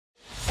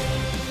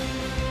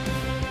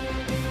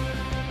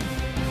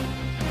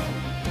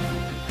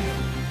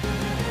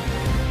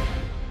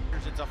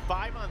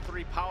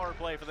3-on-3 power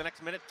play for the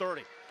next minute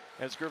 30.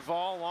 As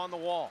Gerval on the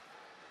wall.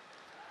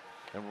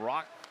 And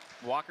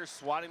Walker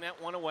swatting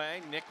that one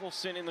away.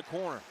 Nicholson in the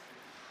corner.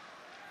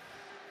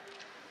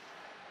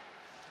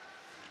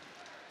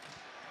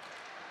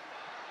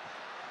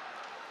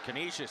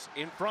 Canisius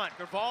in front.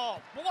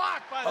 Gerval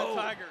blocked by the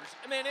Tigers.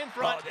 And then in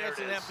front, it's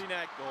an empty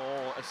net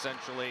goal,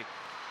 essentially.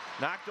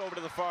 Knocked over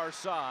to the far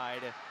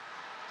side.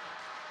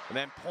 And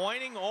then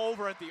pointing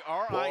over at the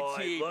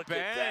RIT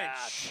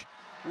bench.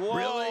 Whoa,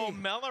 really?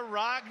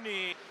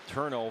 Melaragny.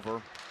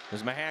 Turnover.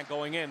 There's Mahan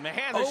going in.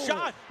 Mahan, the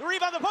shot. The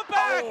rebound, the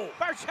putback.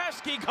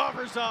 Barcheski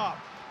covers up.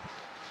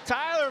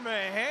 Tyler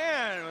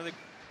Mahan with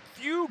a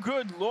few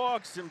good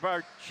looks, and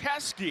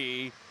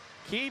Barcheski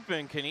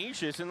keeping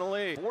Canisius in the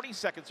lead. 40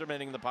 seconds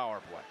remaining in the power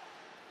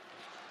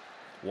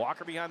play.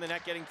 Walker behind the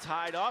net getting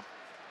tied up.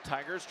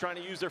 Tigers trying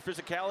to use their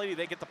physicality.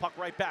 They get the puck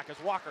right back as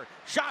Walker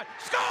shot,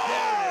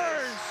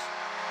 scores!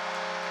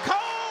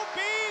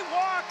 Kobe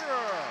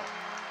Walker!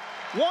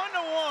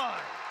 1-1.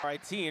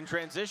 RIT in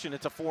transition,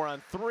 it's a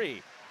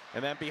 4-on-3.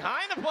 And then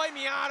behind the play,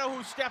 Miato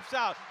who steps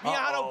out.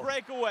 Miato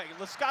breakaway.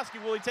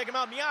 Laskowski, will he take him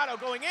out? Miato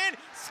going in.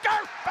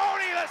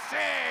 Scarfoni the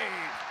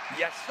save!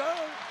 Yes, sir.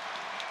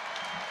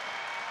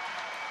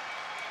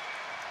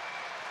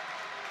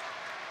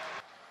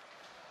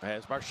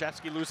 As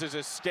Barcheski loses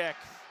his stick,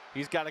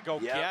 he's got to go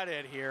get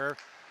it here.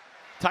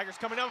 Tigers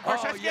coming up.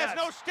 Barcheski has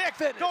no stick.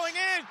 Going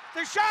in.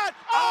 The shot.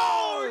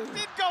 Oh, it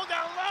did go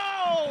down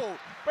low.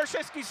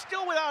 Barcheski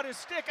still without his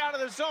stick, out of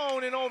the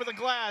zone and over the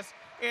glass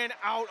and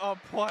out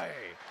of play.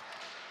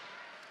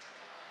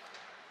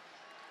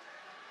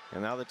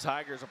 And now the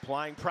Tigers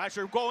applying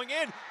pressure, going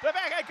in. The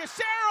backhand,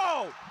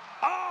 Casero.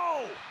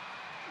 Oh,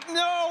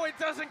 no, it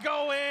doesn't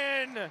go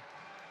in.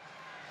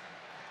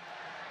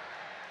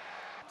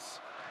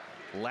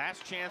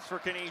 Last chance for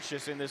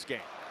Canisius in this game.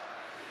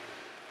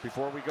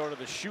 Before we go to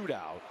the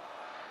shootout,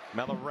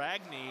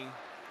 Melaragny,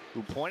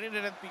 who pointed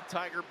it at the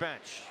Tiger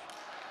bench.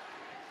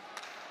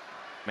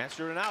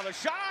 Master now the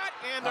shot,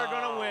 and they're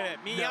going to win it.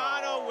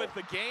 Miato with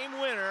the game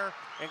winner,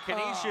 and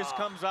Canisius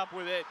comes up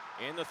with it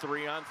in the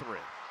 3-on-3.